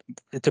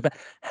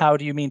 How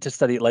do you mean to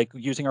study? Like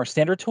using our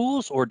standard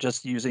tools or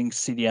just using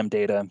CDM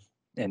data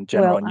in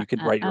general? Well, And you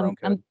could write your own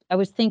code. I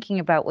was thinking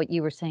about what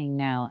you were saying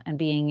now and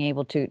being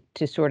able to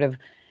sort of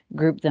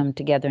group them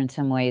together in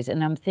some ways.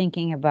 And I'm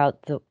thinking about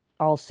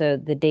also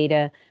the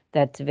data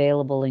that's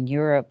available in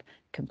Europe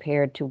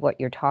compared to what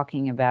you're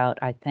talking about,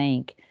 I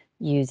think,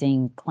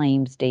 using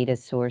claims data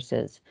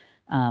sources.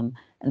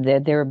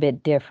 They're a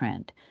bit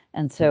different.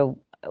 And so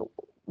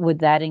would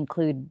that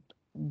include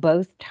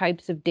both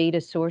types of data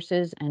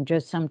sources and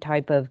just some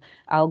type of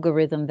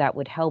algorithm that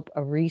would help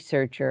a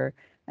researcher,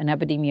 an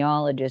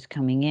epidemiologist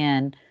coming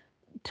in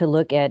to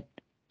look at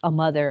a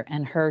mother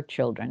and her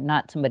children,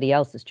 not somebody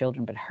else's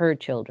children, but her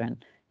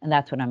children? And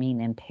that's what I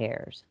mean in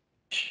pairs.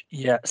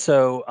 Yeah.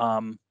 So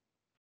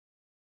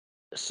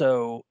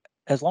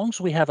as long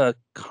as we have a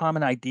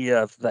common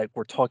idea of that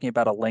we're talking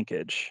about a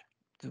linkage,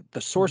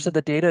 the source of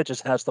the data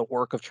just has the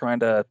work of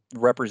trying to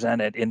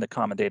represent it in the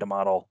common data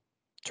model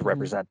to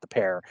represent the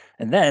pair.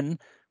 And then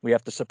we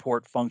have to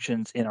support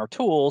functions in our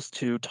tools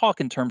to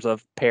talk in terms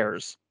of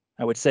pairs.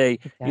 I would say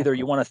either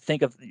you want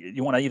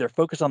to either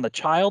focus on the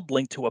child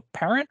linked to a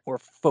parent or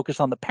focus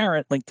on the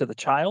parent linked to the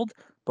child,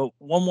 but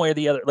one way or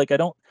the other. Like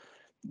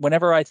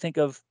whenever I think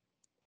of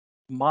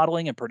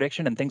modeling and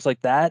prediction and things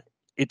like that,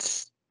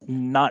 it's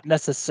not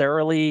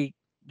necessarily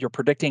you're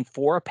predicting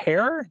for a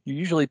pair. You're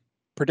usually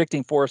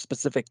predicting for a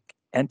specific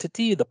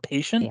entity, the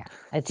patient. Yeah,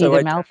 it's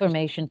either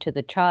malformation to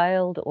the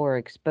child or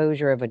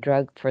exposure of a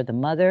drug for the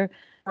mother.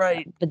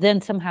 Right. But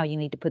then somehow you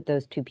need to put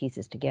those two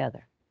pieces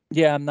together.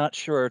 Yeah, I'm not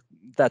sure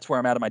that's where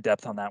I'm out of my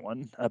depth on that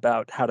one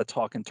about how to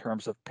talk in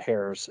terms of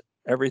pairs.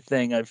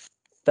 Everything I've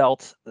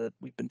felt that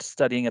we've been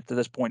studying up to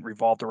this point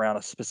revolved around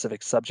a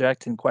specific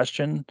subject in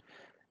question.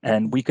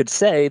 And we could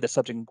say the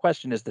subject in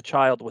question is the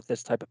child with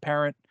this type of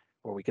parent,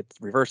 or we could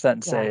reverse that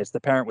and say it's the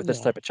parent with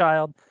this type of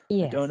child.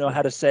 I don't know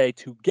how to say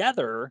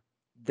together,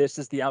 this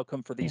is the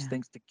outcome for these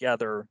things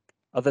together,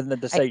 other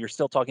than to say you're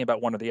still talking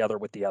about one or the other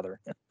with the other.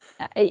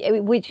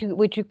 Which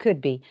you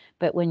could be,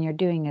 but when you're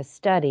doing a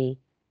study,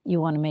 you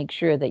want to make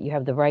sure that you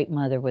have the right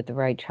mother with the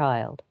right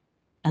child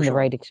and the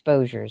right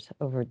exposures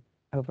over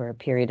a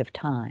period of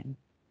time.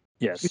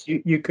 Yes.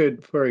 You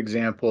could, for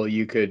example,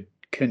 you could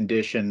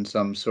condition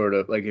some sort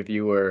of, like if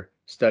you were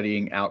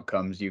studying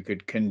outcomes, you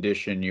could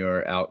condition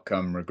your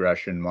outcome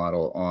regression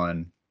model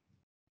on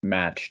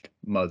matched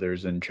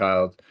mothers and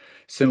child,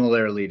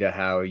 similarly to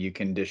how you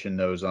condition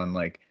those on,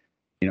 like,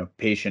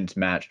 patients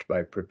matched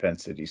by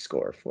propensity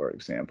score, for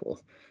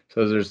example.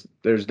 So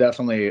there's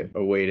definitely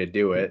a way to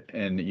do it,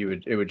 and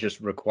it would just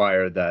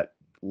require that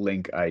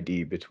link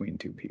ID between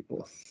two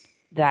people.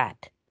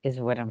 That is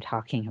what I'm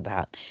talking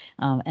about.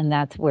 And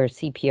that's where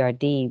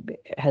CPRD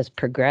has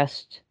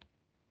progressed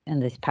in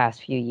this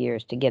past few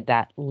years to get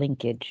that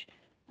linkage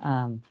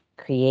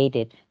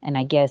created. And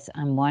I guess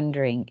I'm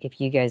wondering if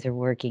you guys are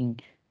working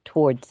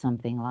towards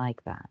something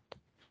like that.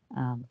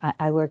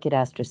 I work at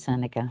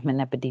AstraZeneca. I'm an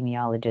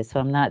epidemiologist,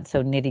 so I'm not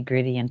so nitty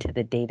gritty into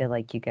the data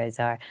like you guys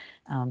are.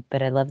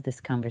 But I love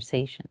this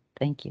conversation.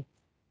 Thank you.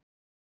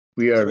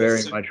 We are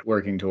very much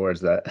working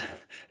towards that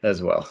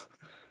as well.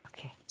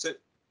 Okay.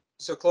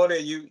 So Claudia,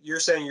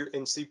 you're saying you're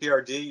in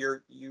CPRD,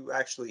 you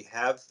actually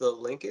have the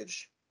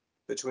linkage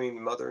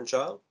between mother and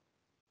child?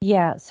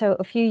 Yeah, so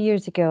a few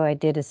years ago, I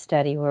did a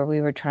study where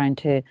we were trying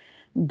to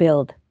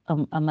build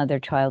a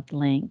mother-child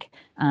link,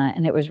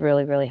 and it was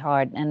really, really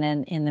hard. And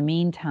then in the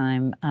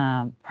meantime,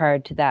 prior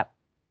to that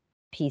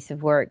piece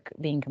of work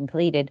being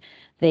completed,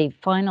 they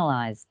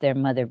finalized their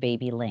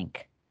mother-baby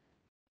link.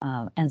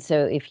 And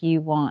so if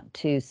you want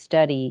to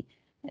study,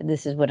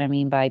 this is what I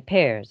mean by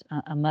pairs,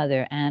 a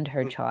mother and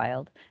her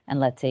child, and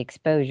let's say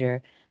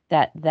exposure,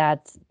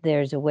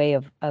 there's a way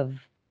of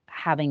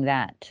having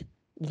that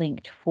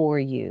linked for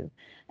you.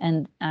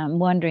 And I'm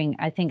wondering,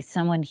 I think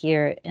someone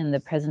here in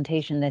the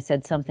presentation, they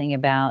said something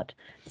about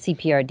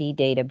CPRD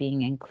data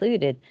being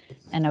included.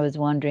 And I was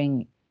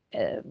wondering,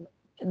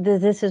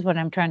 this is what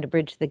I'm trying to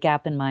bridge the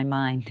gap in my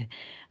mind.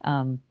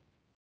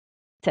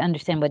 To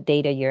understand what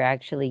data you're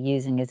actually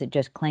using. Is it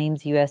just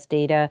claims US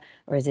data,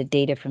 or is it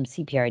data from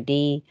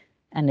CPRD?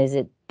 And is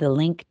it the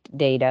linked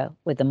data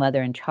with the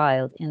mother and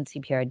child in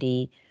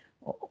CPRD,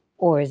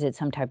 or is it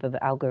some type of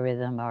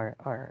algorithm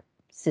or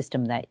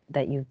system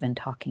that you've been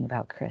talking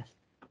about, Chris?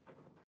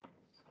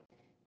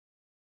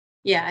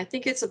 Yeah, I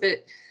think it's a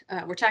bit,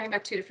 we're talking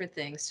about two different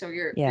things. So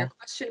your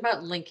question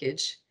about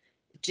linkage,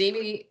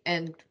 Jamie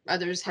and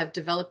others have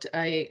developed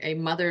a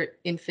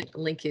mother-infant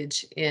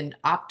linkage in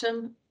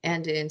Optum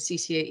and in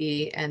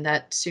CCAE, and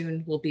that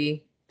soon will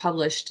be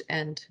published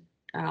and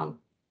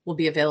will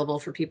be available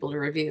for people to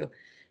review.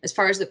 As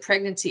far as the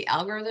pregnancy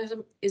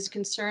algorithm is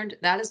concerned,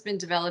 that has been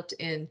developed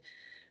in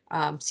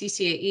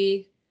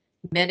CCAE,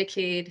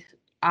 Medicaid,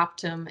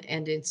 Optum,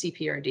 and in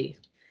CPRD.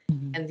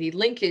 Mm-hmm. And the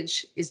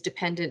linkage is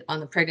dependent on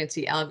the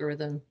pregnancy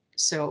algorithm.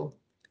 So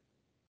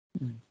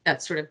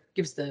that sort of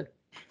gives the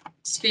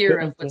sphere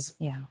of what's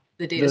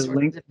the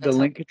data. The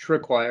linkage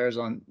requires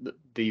on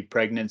the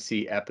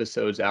pregnancy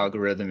episodes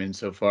algorithm,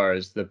 insofar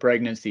as the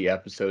pregnancy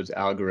episodes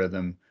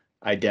algorithm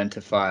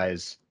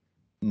identifies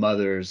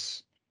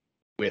mothers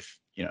with,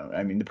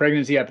 I mean, the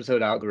pregnancy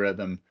episode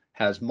algorithm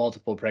has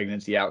multiple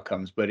pregnancy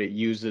outcomes, but it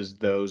uses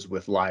those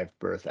with live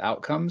birth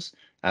outcomes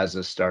as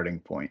a starting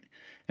point.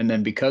 And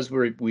then because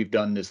we've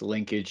done this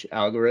linkage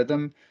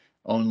algorithm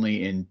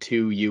only in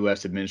 2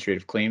 U.S.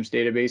 administrative claims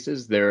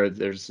databases,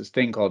 there's this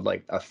thing called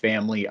like a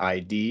family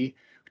ID,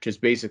 which is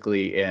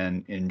basically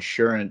an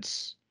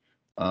insurance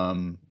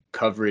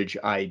coverage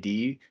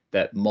ID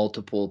that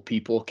multiple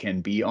people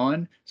can be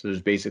on. So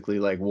there's basically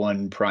like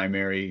one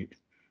primary,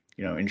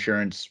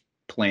 insurance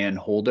plan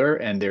holder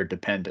and their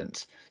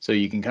dependents. So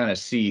you can kind of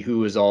see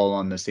who is all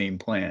on the same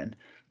plan.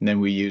 And then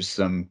we use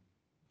some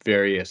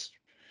various,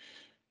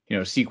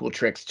 SQL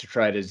tricks to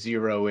try to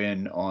zero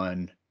in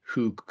on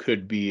who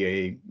could be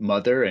a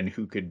mother and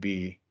who could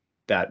be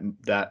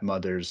that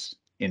mother's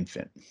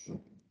infant.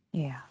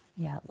 Yeah.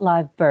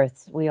 Live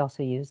births, we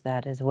also use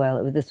that as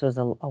well. This was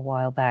a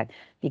while back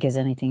because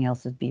anything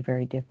else would be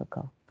very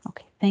difficult.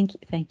 Okay, thank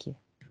you.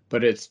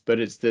 But it's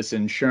this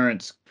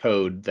insurance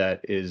code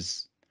that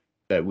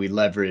we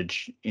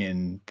leverage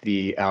in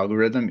the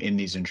algorithm in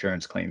these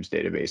insurance claims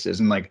databases.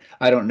 And like,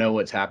 I don't know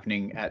what's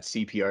happening at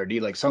CPRD.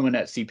 Like someone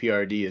at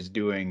CPRD is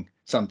doing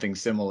something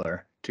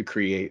similar to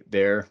create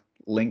their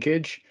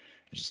linkage.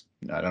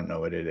 I don't know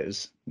what it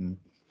is.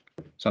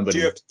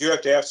 Somebody. Do you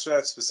have to ask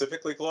that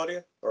specifically,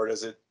 Claudia, or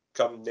does it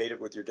come native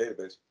with your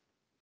database?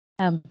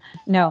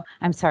 No,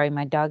 I'm sorry,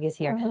 my dog is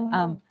here.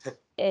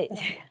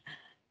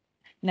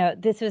 No,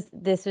 this was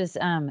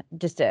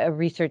just a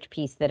research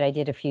piece that I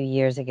did a few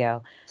years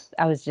ago.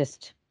 I was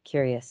just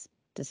curious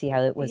to see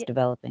how it was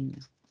developing.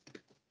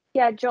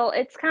 Yeah, Joel,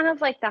 it's kind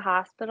of like the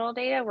hospital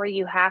data where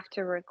you have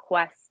to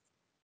request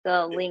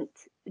the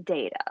linked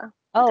data.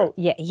 Oh,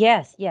 yeah,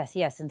 yes.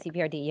 In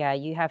CPRD, yeah,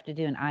 you have to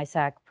do an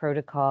ISAC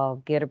protocol,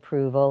 get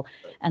approval,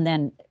 and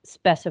then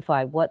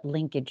specify what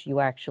linkage you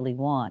actually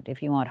want.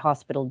 If you want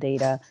hospital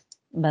data,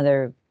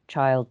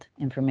 mother-child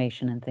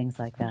information, and things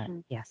like that.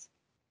 Mm-hmm. Yes.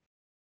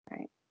 All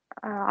right.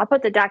 I'll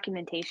put the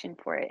documentation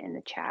for it in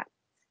the chat.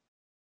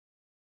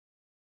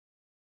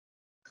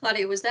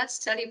 Claudia, was that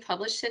study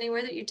published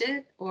anywhere that you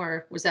did,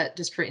 or was that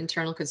just for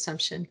internal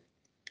consumption?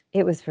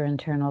 It was for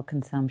internal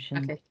consumption.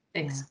 Okay,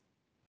 thanks. Yeah.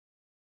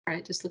 All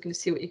right, just looking to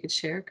see what you could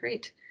share.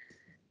 Great.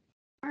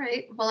 All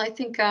right, well, I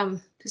think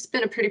this has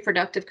been a pretty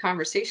productive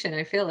conversation.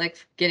 I feel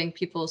like getting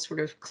people sort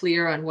of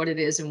clear on what it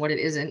is and what it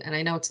isn't. And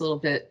I know it's a little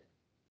bit,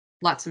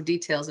 lots of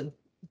details and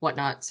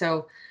whatnot.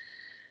 So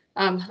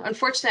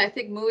unfortunately, I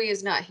think Mui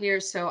is not here,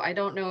 so I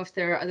don't know if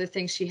there are other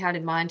things she had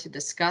in mind to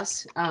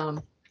discuss.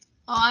 Oh,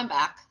 I'm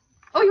back.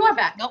 Oh, you are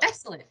back. Nope.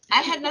 Excellent.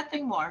 I had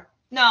nothing more.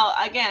 No,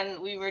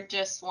 again, we were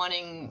just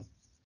wanting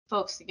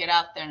folks to get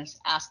out there and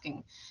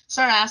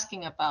start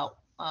asking about,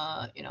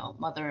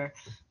 mother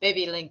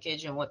baby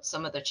linkage and what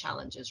some of the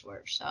challenges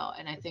were. So,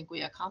 and I think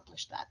we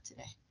accomplished that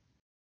today.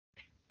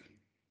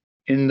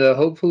 In the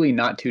hopefully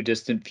not too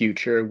distant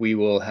future, we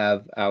will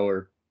have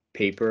our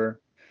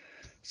paper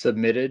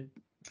submitted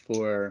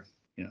for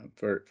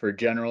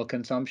general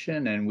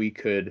consumption, and we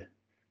could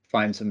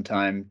find some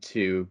time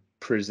to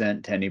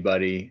present to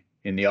anybody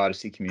in the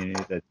Odyssey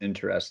community that's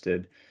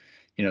interested,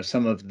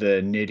 some of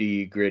the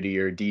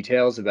nitty-grittier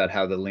details about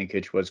how the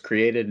linkage was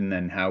created and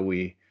then how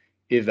we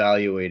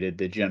evaluated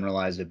the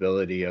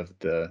generalizability of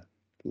the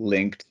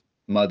linked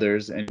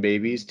mothers and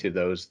babies to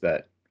those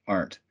that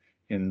aren't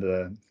in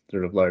the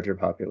sort of larger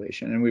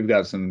population. And we've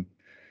got some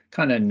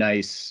kind of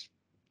nice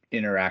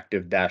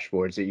interactive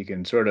dashboards that you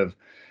can sort of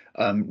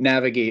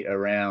navigate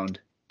around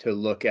to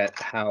look at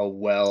how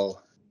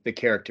well the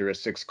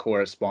characteristics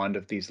correspond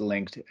of these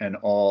linked and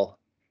all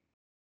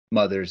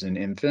mothers and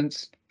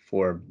infants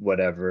for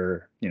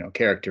whatever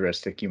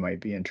characteristic you might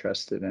be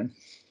interested in.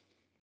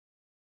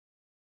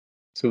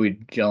 So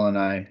Jill and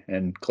I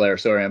and Claire,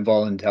 sorry, I'm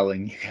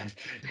volunteering you guys.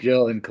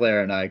 Jill and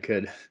Claire and I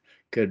could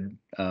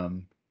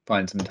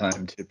find some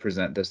time to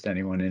present this to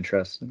anyone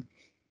interested.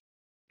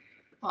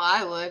 Well,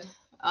 I would.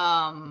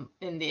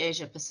 In the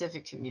Asia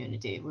Pacific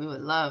community, we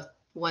would love,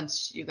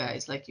 once you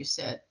guys, like you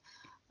said,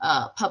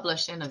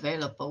 published and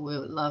available, we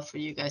would love for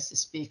you guys to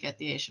speak at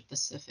the Asia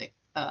Pacific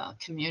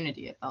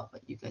community about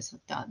what you guys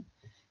have done,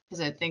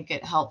 because I think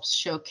it helps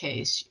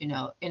showcase,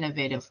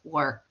 innovative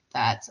work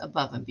that's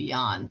above and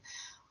beyond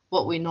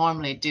what we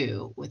normally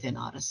do within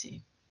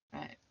Odyssey,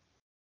 right?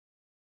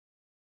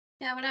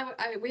 Yeah,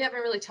 we haven't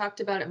really talked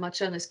about it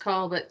much on this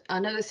call, but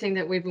another thing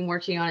that we've been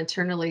working on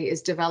internally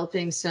is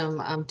developing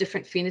some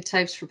different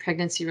phenotypes for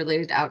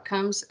pregnancy-related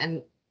outcomes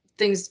and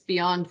things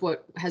beyond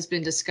what has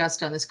been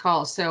discussed on this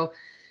call. So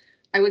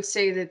I would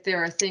say that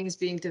there are things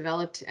being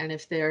developed, and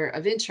if they're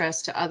of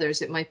interest to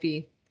others, it might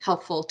be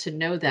helpful to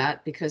know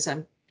that, because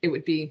it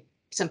would be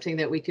something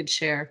that we could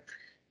share.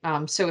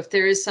 So if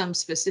there is some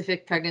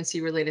specific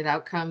pregnancy-related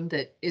outcome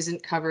that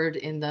isn't covered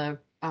in the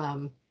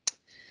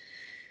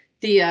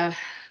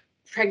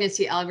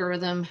pregnancy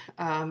algorithm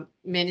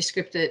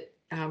manuscript that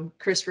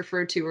Chris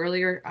referred to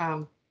earlier,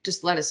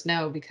 just let us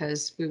know,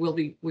 because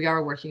we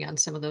are working on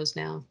some of those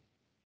now.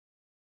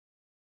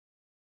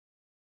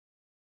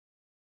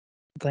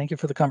 Thank you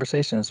for the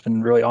conversation. It's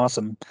been really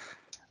awesome.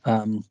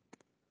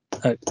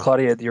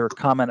 Claudia, your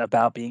comment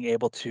about being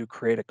able to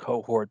create a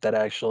cohort that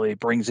actually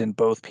brings in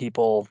both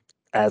people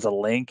as a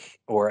link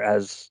or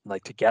as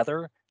like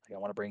together. Like I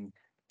want to bring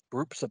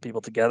groups of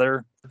people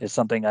together is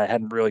something I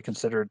hadn't really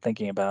considered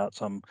thinking about.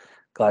 So I'm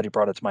glad you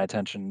brought it to my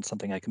attention.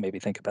 Something I can maybe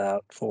think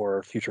about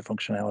for future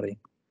functionality.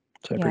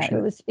 So I Yeah,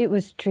 appreciate it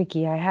was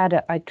tricky.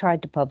 I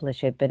tried to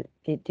publish it, but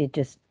it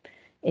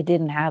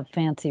didn't have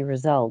fancy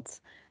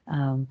results.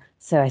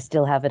 So I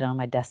still have it on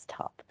my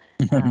desktop.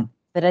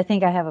 But I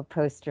think I have a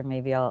poster.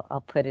 Maybe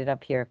I'll put it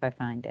up here if I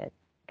find it.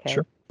 Okay.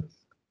 Sure.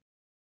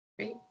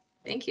 Great.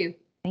 Thank you.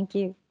 Thank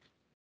you.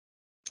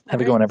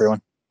 Have a good one,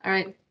 everyone. All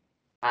right.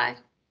 Bye.